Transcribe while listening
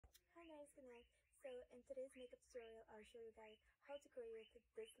So in today's makeup tutorial, I'll show you guys how to create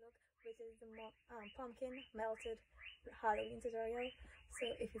this look, which is the pumpkin melted Halloween tutorial. So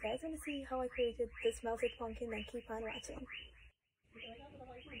if you guys want to see how I created this melted pumpkin, then keep on watching.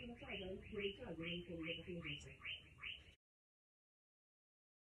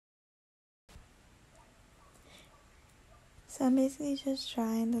 So I'm basically just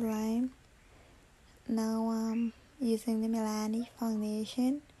drawing the line. Now I'm using the Milani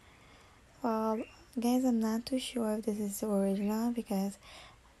foundation. Well, guys, I'm not too sure if this is the original because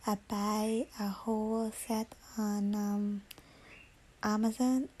I buy a whole set on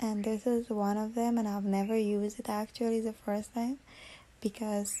Amazon, and this is one of them, and I've never used it actually the first time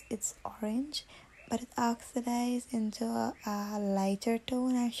because it's orange, but it oxidized into a lighter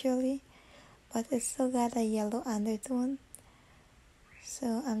tone actually, but it still got a yellow undertone.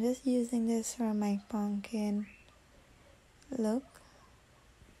 So I'm just using this for my pumpkin look.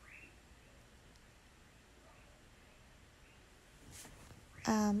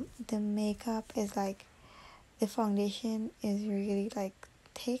 The makeup is like, the foundation is really like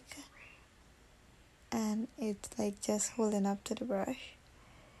thick, and it's like just holding up to the brush.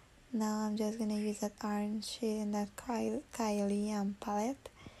 Now I'm just gonna use that orange shade in that Kylie palette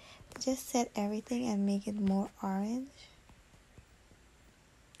to just set everything and make it more orange.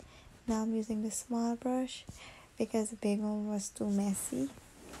 Now I'm using the small brush because the big one was too messy.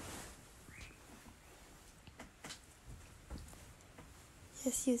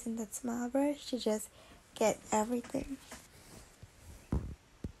 Just using that small brush to just get everything.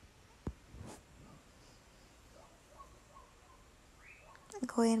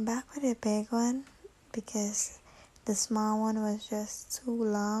 Going back with the big one because the small one was just too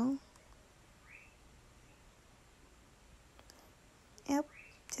long. Yep,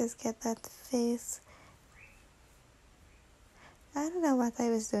 just get that face. I don't know what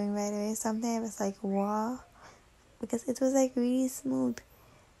I was doing, by the way. Something I was like, wow, because it was like really smooth.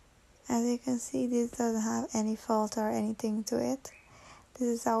 As you can see, this doesn't have any fault or anything to it. This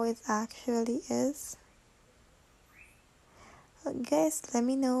is how it actually is. Guys, let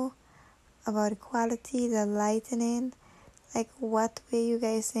me know about the quality, the lightening, like what way you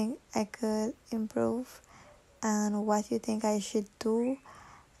guys think I could improve and what you think I should do.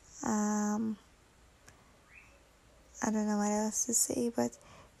 I don't know what else to say, but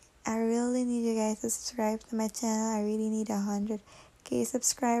I really need you guys to subscribe to my channel. I really need 100k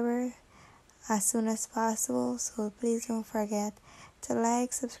subscribers as soon as possible, so please don't forget to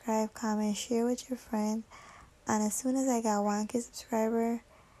like, subscribe, comment, share with your friends. And as soon as I got 1k subscriber,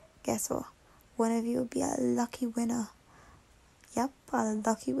 guess what? One of you will be a lucky winner. Yep, a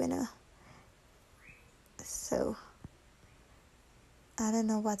lucky winner. So I don't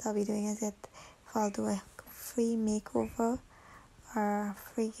know what I'll be doing as yet. If I'll do a free makeover or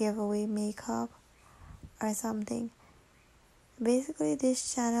free giveaway makeup or something. Basically,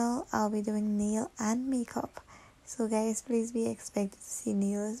 this channel I'll be doing nail and makeup. So guys, please be expected to see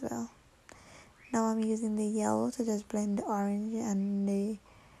nail as well. Now I'm using the yellow to just blend the orange and the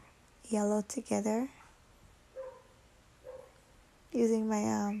yellow together. Using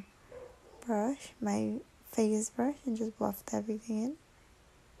my brush, my face brush, and just buffed everything in.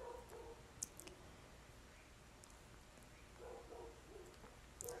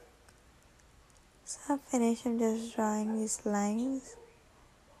 So I'm finished. I'm just drawing these lines.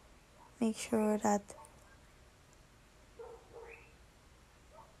 Make sure that,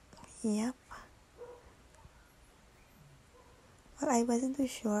 yep. But I wasn't too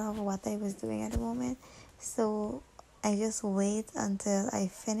sure of what I was doing at the moment, so I just wait until I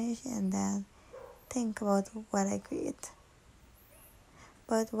finish and then think about what I create.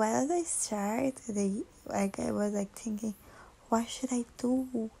 But while I started, I was like thinking, what should I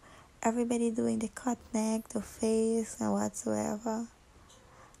do? Everybody doing the cut neck, the face, and whatsoever.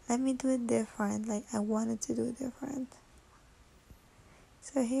 Let me do it different. Like I wanted to do it different.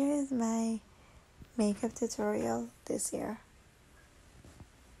 So here is my makeup tutorial this year.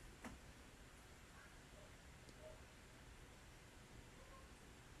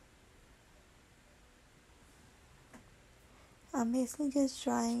 I'm basically just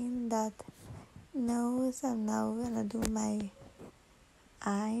drawing that nose. I'm now gonna do my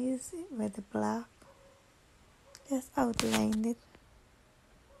eyes with the black. Just outline it.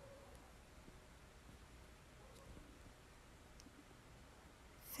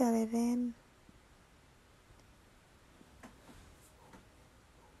 Fill it in.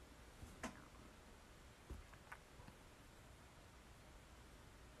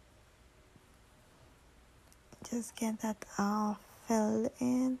 Just get that all filled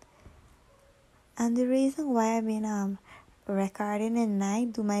in. And the reason why I've been record in the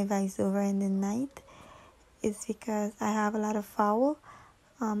night, do my voiceover in the night, is because I have a lot of foul.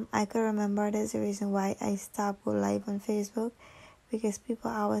 I could remember there's a reason why I stopped go live on Facebook, because people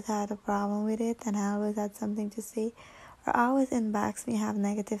always had a problem with it and I always had something to say, or always inbox me, have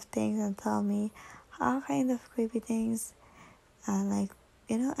negative things and tell me all kind of creepy things, and like,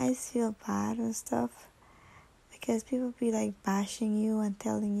 I just feel bad and stuff because people be like bashing you and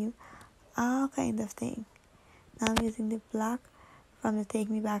telling you all kind of things. Now I'm using the black from the Take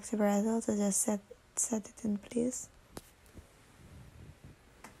Me Back to Brazil to just set it in place.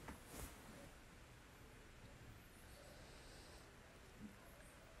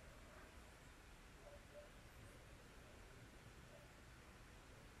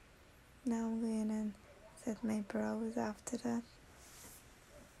 Now I'm going and set my brows after that.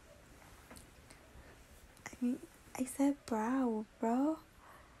 I said brow, bro.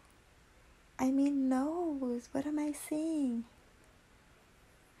 I mean nose. What am I saying?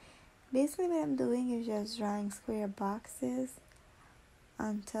 Basically what I'm doing is just drawing square boxes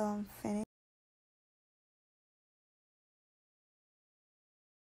until I'm finished.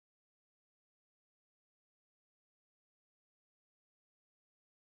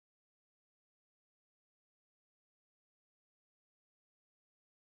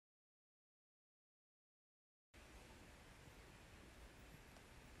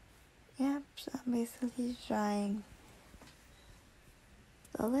 Yep, so I'm basically drawing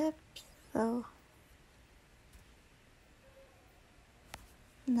the lips. So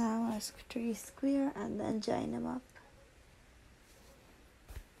now I three square and then join them up.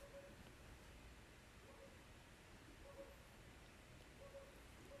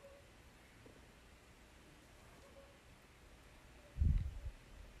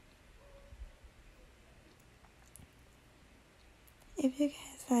 If you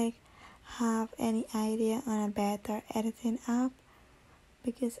guys like have any idea on a better editing app,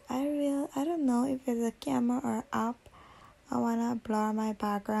 because I don't know if it's a camera or app. I wanna blur my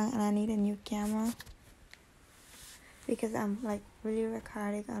background and I need a new camera because I'm like really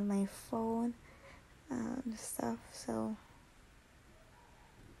recording on my phone and stuff. So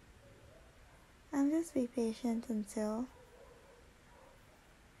I'm just be patient until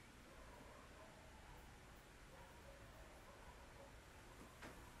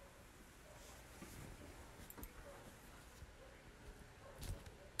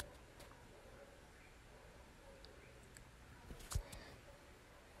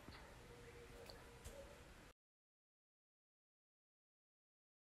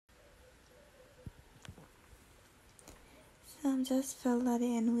so I'm just fill that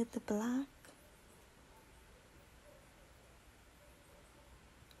in with the black.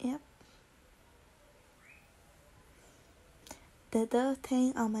 Yep. The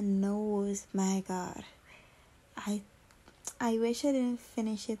thing on my nose, my god. I wish I didn't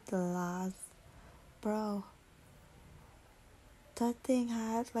finish it the last, bro. That thing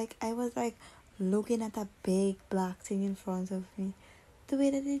had like I was like looking at a big black thing in front of me. The way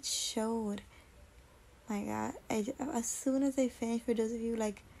that it showed, my god. As soon as I finished, for those of you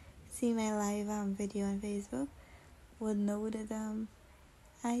like see my live video on Facebook, would know that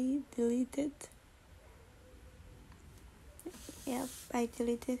I deleted. Yep, I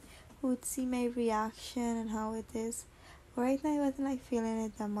deleted. Would see my reaction and how it is. Right now I wasn't like feeling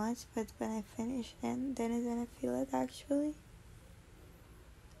it that much, but when I finish, then is when I feel it actually.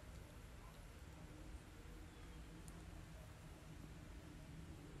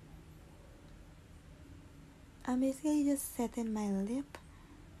 I'm basically just setting my lip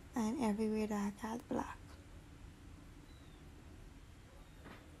and everywhere that I got black.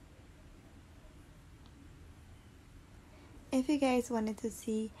 If you guys wanted to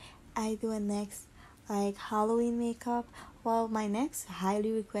see I do a next like Halloween makeup, well, my next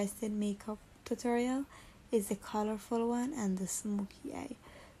highly requested makeup tutorial is the colorful one and the smoky eye.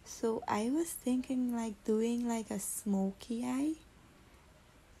 So I was thinking like doing like a smoky eye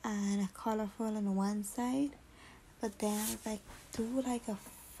and a colorful on one side, but then I was like do like a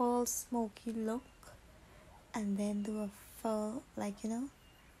full smoky look and then do a full like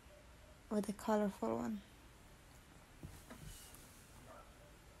with the colorful one.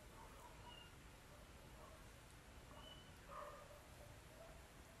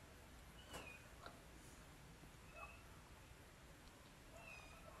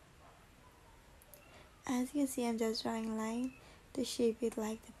 As you can see, I'm just drawing a line to shape it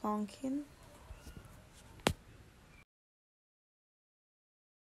like the pumpkin.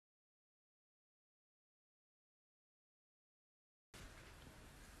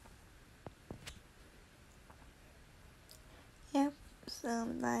 Yep, so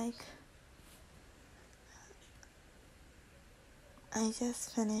like I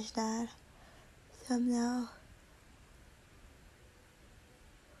just finished that. So I'm now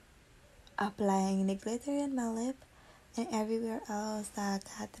applying the glitter in my lip and everywhere else that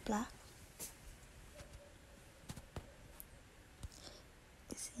I got the black.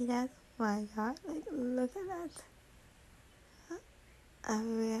 You see that? My god, like look at that.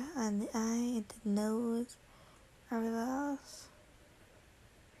 Everywhere on the eye, the nose, everywhere else.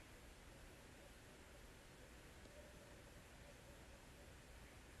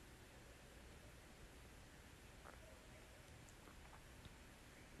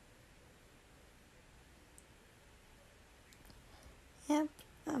 Yep,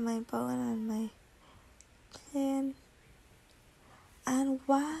 on my bone and my chin. And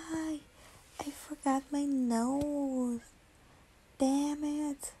why? I forgot my nose. Damn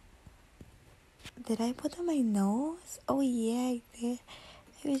it. Did I put on my nose? Oh yeah, I did.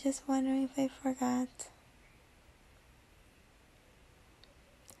 I was just wondering if I forgot.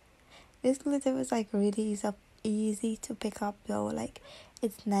 This glitter was like really easy to pick up though. Like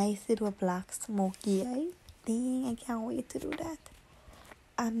it's nice to do a black smoky eye. Dang, I can't wait to do that.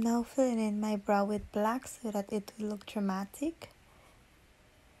 I'm now filling in my brow with black so that it will look dramatic.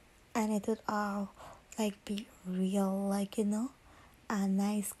 And it would all like be real, like a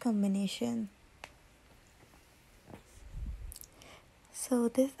nice combination. So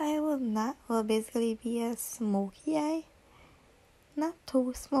this eye will basically be a smoky eye. Not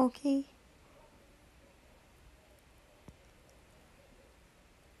too smoky.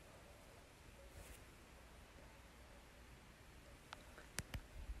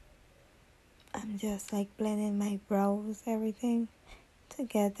 I'm just like blending my brows, everything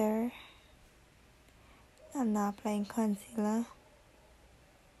together. I'm not applying concealer.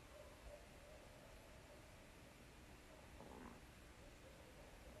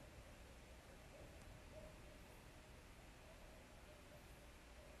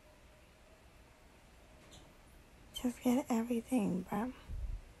 Just get everything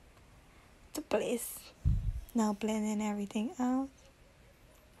to place. Now blending everything out.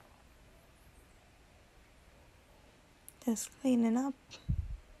 Just cleaning up.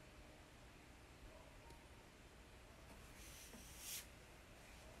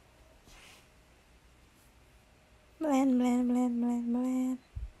 Blend, blend, blend, blend, blend.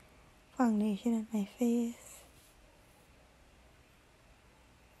 Foundation on my face.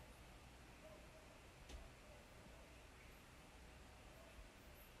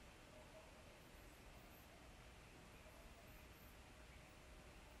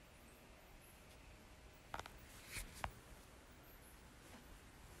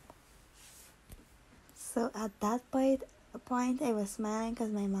 So at that point I was smiling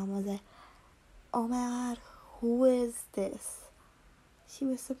because my mom was like, oh my god, who is this? She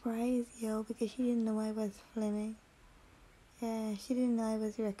was surprised, yo, because she didn't know I was filming. Yeah, she didn't know I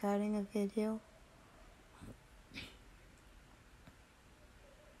was recording a video.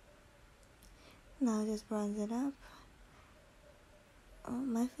 Now just bronze it up. Oh,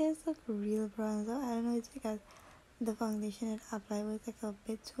 my face look real bronze though. I don't know, it's because the foundation it applied was like a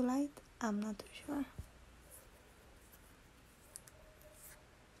bit too light. I'm not too sure.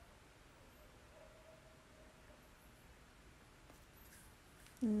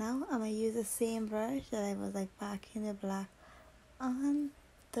 Now I'm gonna use the same brush that I was like packing the black on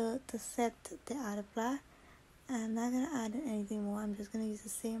to set the other black. I'm not gonna add anything more. I'm just gonna use the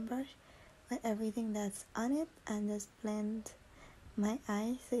same brush with everything that's on it and just blend my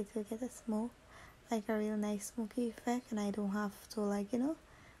eyes so it will get a smoke, like a real nice smoky effect, and I don't have to like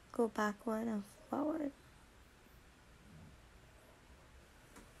go backward and forward.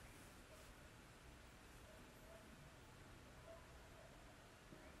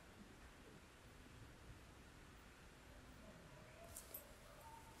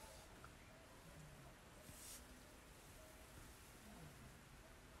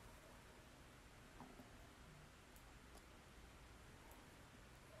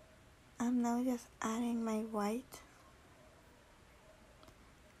 I'm now just adding my white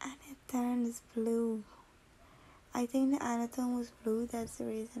and it turns blue. I think the undertone was blue, that's the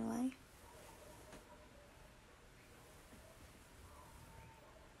reason why.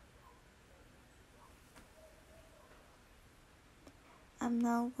 I'm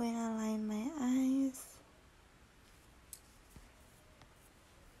now going to line my eyes.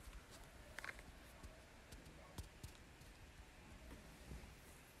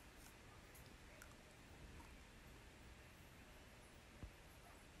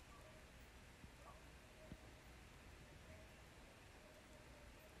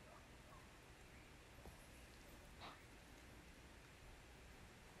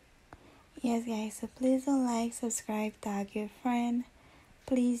 Yes, guys, so please don't like, subscribe, tag your friend.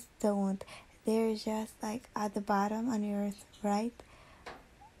 Please don't. There's just like at the bottom on your right,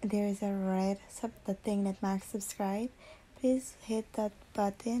 there's a red the thing that marks subscribe. Please hit that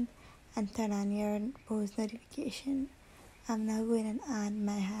button and turn on your post notification. I'm now going to add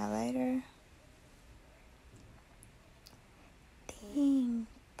my highlighter. Dang,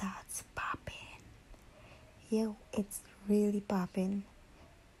 that's popping. Yo, it's really popping.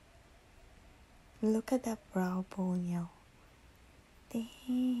 Look at that brow bone, yo.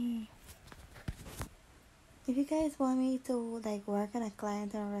 Dang. If you guys want me to like work on a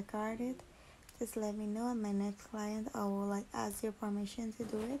client and record it, just let me know. On my next client, I will like ask your permission to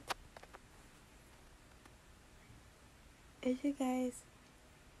do it. If you guys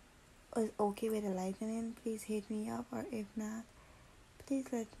is okay with the lightning, please hit me up, or if not, please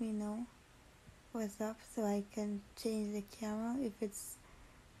let me know what's up so I can change the camera if it's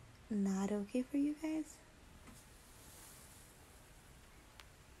not okay for you guys.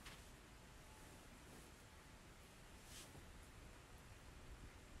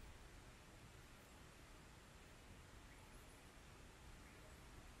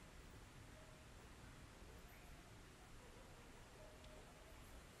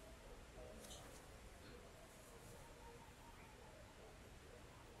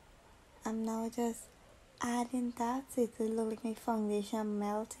 I'm now just adding that so it will look like my foundation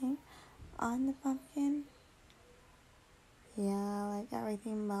melting on the pumpkin. Yeah, like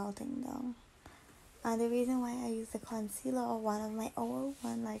everything melting down. And the reason why I use the concealer, or one of my old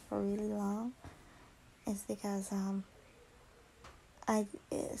one, like really long, is because some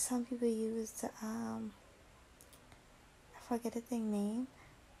people use I forget the thing name,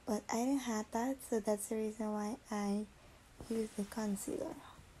 but I didn't have that, so that's the reason why I use the concealer.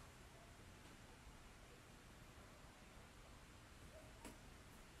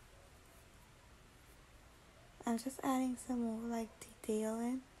 I'm just adding some more like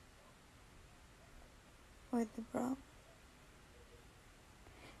detailing with the brow,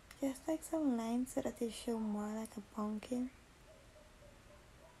 just like some lines so that they show more like a pumpkin.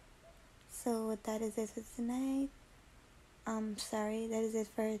 So that is it for tonight. Sorry, that is it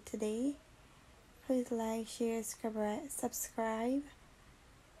for today. Please like, share, subscribe.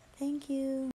 Thank you.